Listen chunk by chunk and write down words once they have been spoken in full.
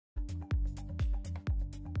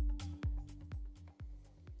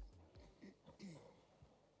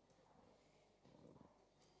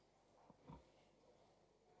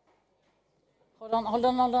Hold on, hold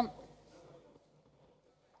on, hold on.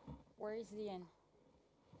 Where is Leanne?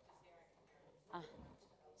 Ah.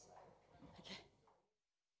 Okay.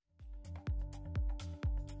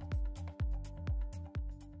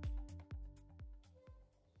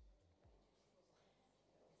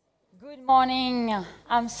 Good morning.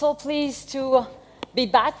 I'm so pleased to be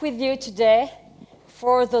back with you today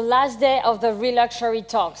for the last day of the Reluxury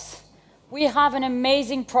Talks. We have an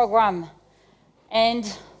amazing program,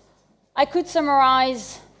 and I could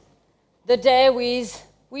summarize the day with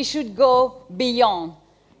we should go beyond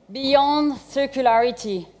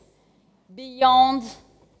circularity, beyond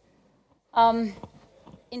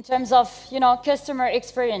in terms of customer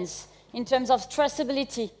experience, in terms of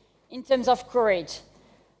traceability, in terms of courage.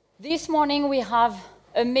 This morning we have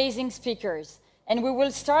amazing speakers, and we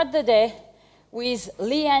will start the day with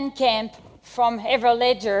Leanne Kemp from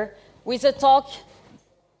Everledger with a talk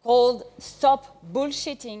called Stop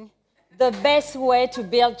Bullshitting, the best way to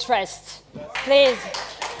build trust. Please.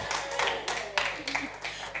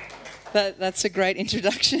 That's a great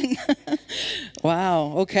introduction.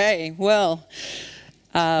 Wow, okay, well,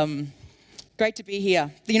 great to be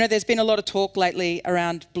here. You know, there's been a lot of talk lately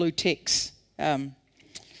around blue ticks.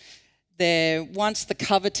 They're once the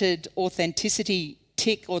coveted authenticity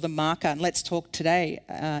tick or the marker, and let's talk today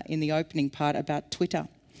in the opening part about Twitter.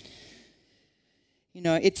 You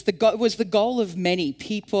know, it was the goal of many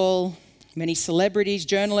people, many celebrities,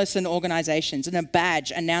 journalists and organisations, and a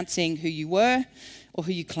badge announcing who you were or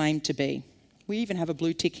who you claimed to be. We even have a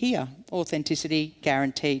blue tick here, authenticity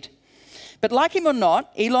guaranteed. But like him or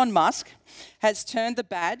not, Elon Musk has turned the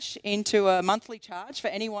badge into a monthly charge for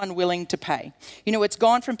anyone willing to pay. You know, it's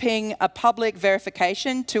gone from being a public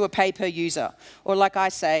verification to a pay-per-user, or like I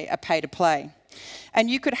say, a pay-to-play. And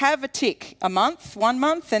you could have a tick a month, 1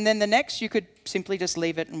 month, and then the next you could simply just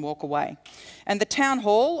leave it and walk away. And the town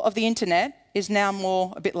hall of the internet is now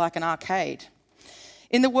more a bit like an arcade.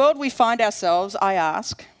 In the world we find ourselves, I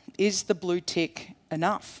ask, is the blue tick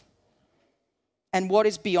enough? And what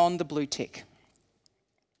is beyond the blue tick?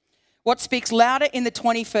 What speaks louder in the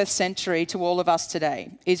 21st century to all of us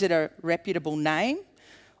today? Is it a reputable name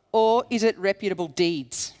or is it reputable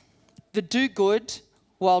deeds? The do good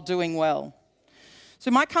while doing well. So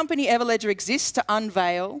my company Everledger exists to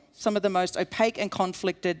unveil some of the most opaque and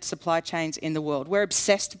conflicted supply chains in the world. We're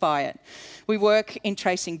obsessed by it. We work in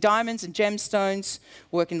tracing diamonds and gemstones,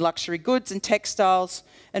 work in luxury goods and textiles,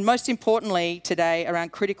 and most importantly today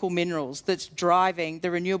around critical minerals that's driving the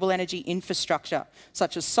renewable energy infrastructure,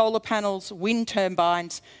 such as solar panels, wind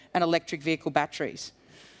turbines, and electric vehicle batteries.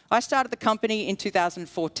 I started the company in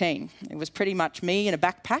 2014. It was pretty much me in a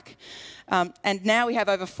backpack. And now we have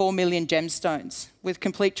over 4 million gemstones with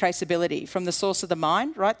complete traceability from the source of the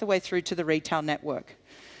mine right the way through to the retail network.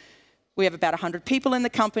 We have about 100 people in the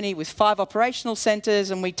company with 5 operational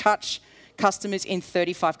centres, and we touch customers in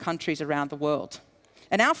 35 countries around the world.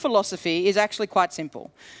 And our philosophy is actually quite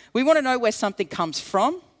simple. We want to know where something comes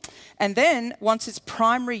from, and then once its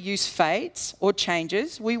primary use fades or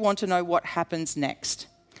changes, we want to know what happens next.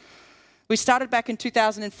 We started back in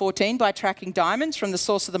 2014 by tracking diamonds from the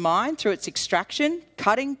source of the mine through its extraction,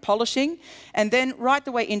 cutting, polishing, and then right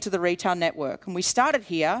the way into the retail network. And we started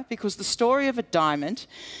here because the story of a diamond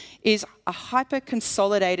is a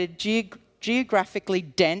hyper-consolidated, geographically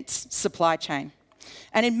dense supply chain.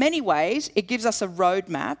 And in many ways, it gives us a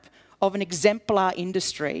roadmap of an exemplar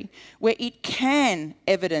industry where it can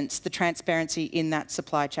evidence the transparency in that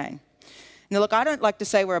supply chain. Now, look, I don't like to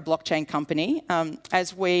say we're a blockchain company,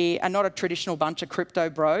 as we are not a traditional bunch of crypto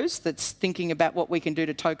bros that's thinking about what we can do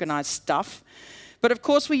to tokenize stuff. But of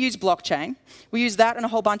course, we use blockchain. We use that and a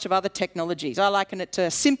whole bunch of other technologies. I liken it to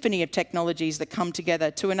a symphony of technologies that come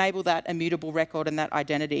together to enable that immutable record and that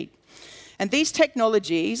identity. And these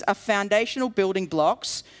technologies are foundational building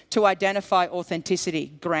blocks to identify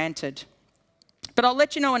authenticity, granted. But I'll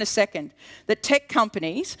let you know in a second that tech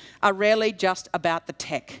companies are rarely just about the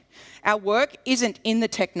tech. Our work isn't in the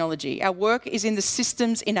technology. Our work is in the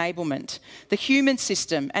systems enablement, the human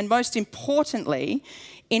system, and most importantly,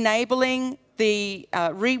 enabling the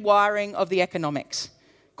rewiring of the economics.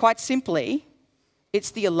 Quite simply,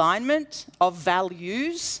 it's the alignment of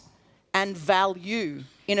values and value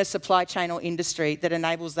in a supply chain or industry that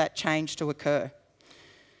enables that change to occur.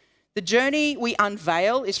 The journey we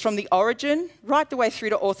unveil is from the origin right the way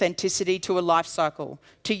through to authenticity, to a life cycle,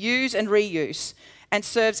 to use and reuse, and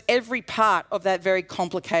serves every part of that very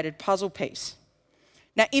complicated puzzle piece.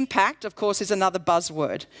 Now, impact, of course, is another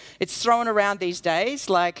buzzword. It's thrown around these days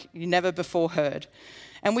like you never before heard.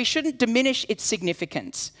 And we shouldn't diminish its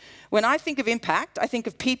significance. When I think of impact, I think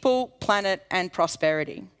of people, planet, and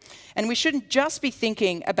prosperity. And we shouldn't just be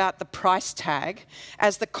thinking about the price tag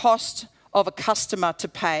as the cost of a customer to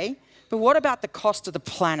pay, but what about the cost of the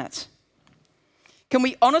planet? Can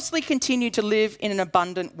we honestly continue to live in an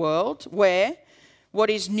abundant world where what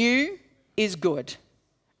is new is good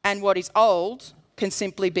and what is old can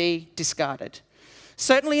simply be discarded?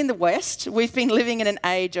 Certainly in the West, we've been living in an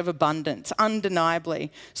age of abundance, undeniably.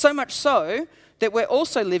 So much so that we're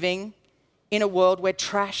also living in a world where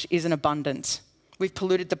trash is in abundance. We've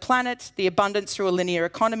polluted the planet, the abundance through a linear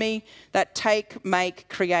economy that take, make,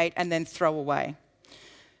 create, and then throw away.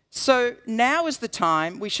 So now is the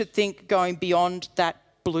time we should think going beyond that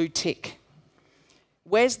blue tick.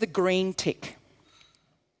 Where's the green tick?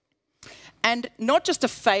 And not just a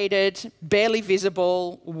faded, barely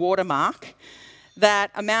visible watermark that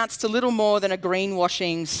amounts to little more than a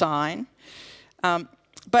greenwashing sign,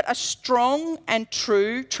 but a strong and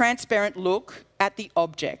true, transparent look at the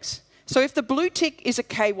objects. So if the blue tick is a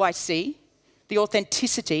KYC, the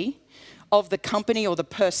authenticity of the company or the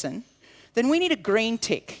person, then we need a green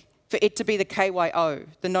tick for it to be the KYO,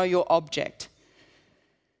 the know your object.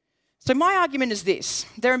 So my argument is this: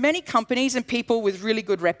 there are many companies and people with really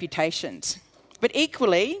good reputations, but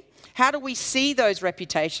equally, how do we see those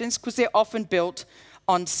reputations? Because they're often built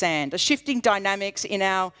on sand, a shifting dynamics in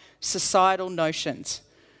our societal notions.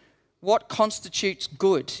 What constitutes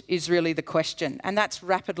good is really the question, and that's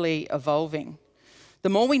rapidly evolving. The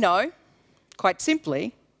more we know, quite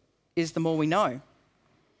simply, is the more we know.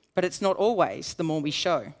 But it's not always the more we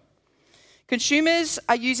show. Consumers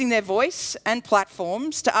are using their voice and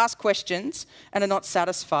platforms to ask questions and are not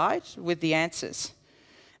satisfied with the answers.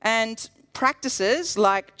 And practices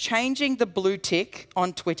like changing the blue tick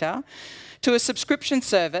on Twitter to a subscription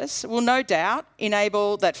service will no doubt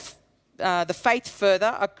enable that the faith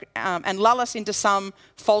further and lull us into some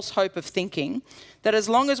false hope of thinking that as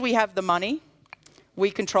long as we have the money,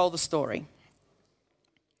 we control the story.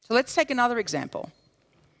 So let's take another example.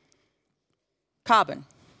 Carbon.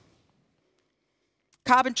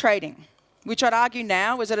 Carbon trading, which I'd argue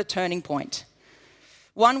now is at a turning point.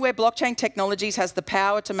 One where blockchain technologies has the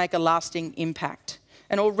power to make a lasting impact.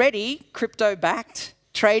 And already crypto-backed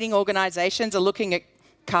trading organisations are looking at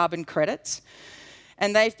carbon credits.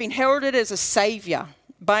 And they've been heralded as a saviour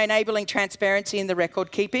by enabling transparency in the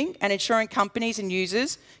record keeping and ensuring companies and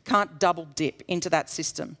users can't double dip into that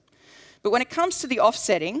system. But when it comes to the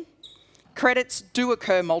offsetting, credits do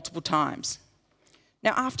occur multiple times.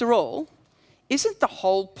 Now, after all, isn't the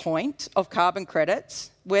whole point of carbon credits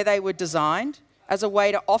where they were designed as a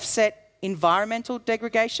way to offset environmental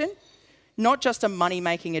degradation, not just a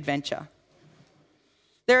money-making adventure?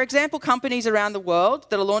 There are example companies around the world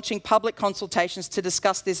that are launching public consultations to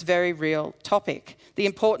discuss this very real topic, the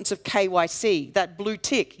importance of KYC, that blue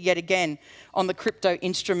tick, yet again, on the crypto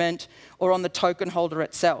instrument or on the token holder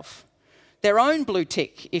itself. Their own blue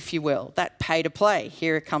tick, if you will, that pay to play,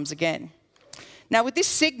 here it comes again. Now, with this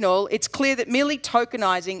signal, it's clear that merely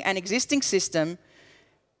tokenizing an existing system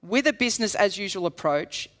with a business as usual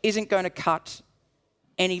approach isn't going to cut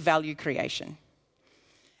any value creation.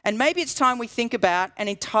 And maybe it's time we think about an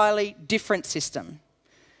entirely different system.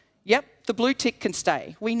 Yep, the blue tick can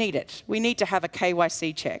stay. We need it. We need to have a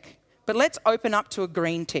KYC check. But let's open up to a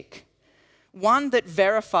green tick. One that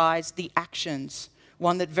verifies the actions,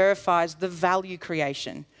 one that verifies the value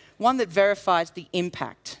creation, one that verifies the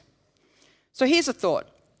impact. So here's a thought.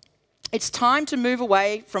 It's time to move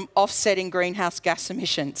away from offsetting greenhouse gas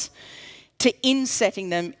emissions to insetting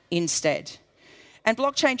them instead. And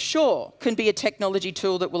blockchain, sure, can be a technology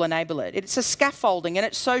tool that will enable it. It's a scaffolding, and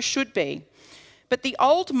it so should be. But the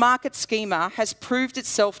old market schema has proved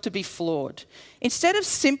itself to be flawed. Instead of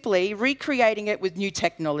simply recreating it with new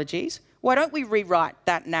technologies, why don't we rewrite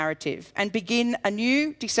that narrative and begin a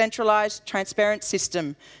new, decentralised, transparent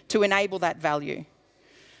system to enable that value?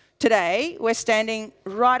 Today, we're standing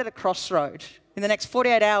right at a crossroad. In the next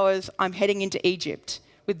 48 hours, I'm heading into Egypt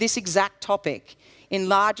with this exact topic in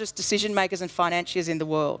largest decision makers and financiers in the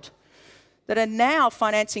world that are now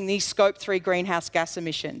financing these Scope 3 greenhouse gas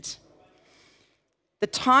emissions. The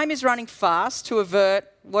time is running fast to avert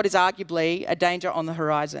what is arguably a danger on the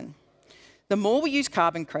horizon. The more we use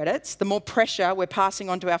carbon credits, the more pressure we're passing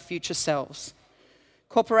on to our future selves.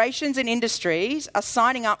 Corporations and industries are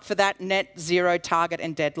signing up for that net zero target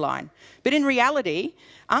and deadline. But in reality,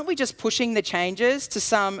 aren't we just pushing the changes to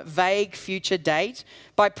some vague future date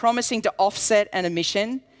by promising to offset an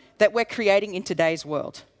emission that we're creating in today's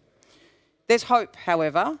world? There's hope,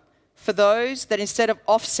 however, for those that instead of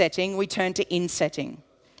offsetting, we turn to insetting.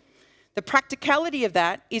 The practicality of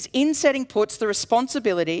that is insetting puts the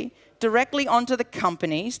responsibility directly onto the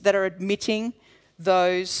companies that are emitting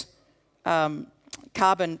those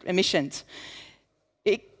carbon emissions.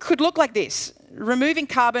 It could look like this: removing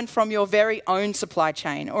carbon from your very own supply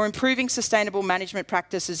chain or improving sustainable management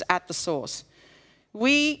practices at the source.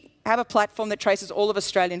 We have a platform that traces all of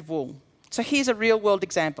Australian wool. So here's a real-world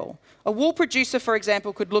example. A wool producer, for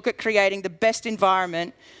example, could look at creating the best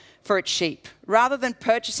environment for its sheep. Rather than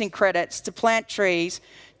purchasing credits to plant trees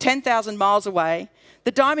 10,000 miles away,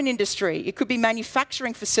 the diamond industry, it could be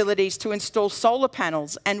manufacturing facilities to install solar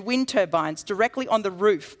panels and wind turbines directly on the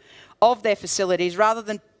roof of their facilities rather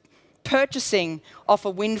than purchasing off a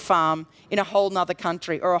wind farm in a whole nother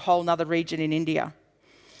country or a whole nother region in India.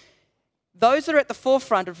 Those that are at the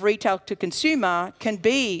forefront of retail to consumer can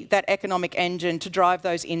be that economic engine to drive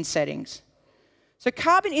those insettings. So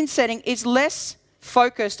carbon insetting is less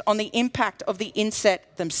focused on the impact of the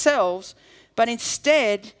inset themselves, but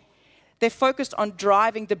instead they're focused on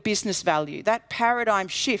driving the business value, that paradigm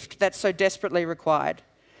shift that's so desperately required.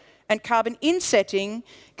 And carbon insetting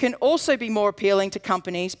can also be more appealing to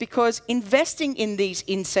companies because investing in these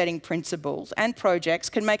insetting principles and projects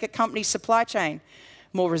can make a company's supply chain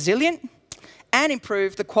more resilient and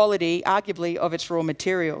improve the quality, arguably, of its raw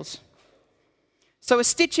materials. So a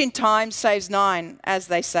stitch in time saves 9, as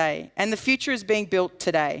they say, and the future is being built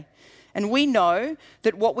today. And we know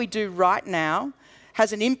that what we do right now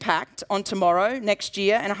has an impact on tomorrow, next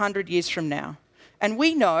year, and 100 years from now. And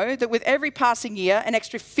we know that with every passing year, an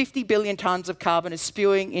extra 50 billion tonnes of carbon is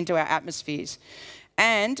spewing into our atmospheres.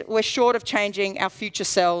 And we're short of changing our future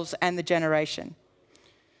selves and the generation.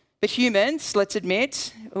 But humans, let's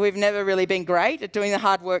admit, we've never really been great at doing the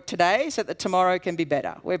hard work today so that tomorrow can be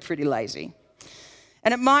better. We're pretty lazy.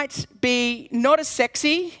 And it might be not as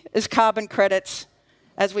sexy as carbon credits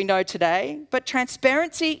as we know today, but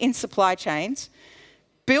transparency in supply chains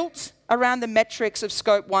built around the metrics of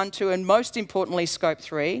Scope 1, 2, and most importantly, Scope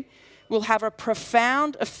 3, will have a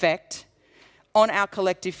profound effect on our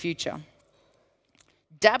collective future.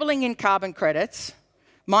 Dabbling in carbon credits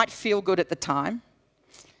might feel good at the time,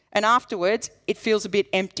 and afterwards, it feels a bit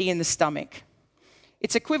empty in the stomach.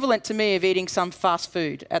 It's equivalent to me of eating some fast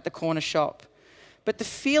food at the corner shop. But the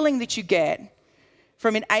feeling that you get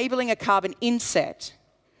from enabling a carbon inset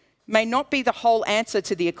may not be the whole answer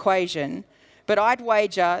to the equation, but I'd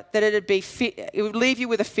wager that it would leave you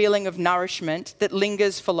with a feeling of nourishment that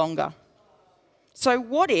lingers for longer. So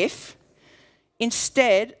what if,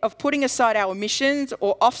 instead of putting aside our emissions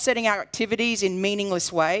or offsetting our activities in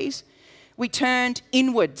meaningless ways, we turned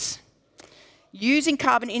inwards, using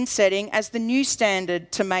carbon insetting as the new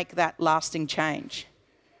standard to make that lasting change,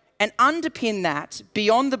 and underpin that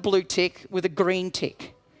beyond the blue tick with a green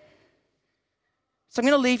tick? So I'm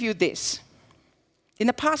going to leave you with this. In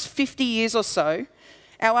the past 50 years or so,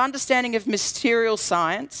 our understanding of material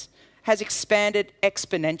science has expanded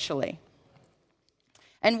exponentially.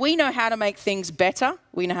 And we know how to make things better,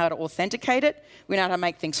 we know how to authenticate it, we know how to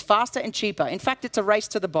make things faster and cheaper. In fact, it's a race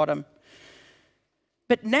to the bottom.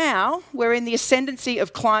 But now we're in the ascendancy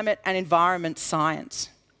of climate and environment science,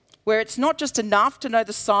 where it's not just enough to know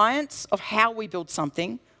the science of how we build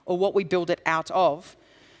something or what we build it out of,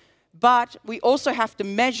 but we also have to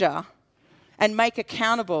measure and make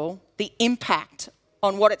accountable the impact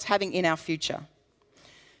on what it's having in our future.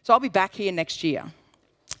 So I'll be back here next year,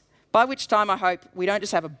 by which time I hope we don't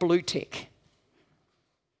just have a blue tick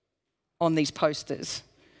on these posters,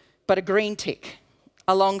 but a green tick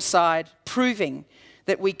alongside proving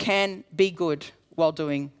that we can be good while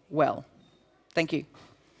doing well. Thank you.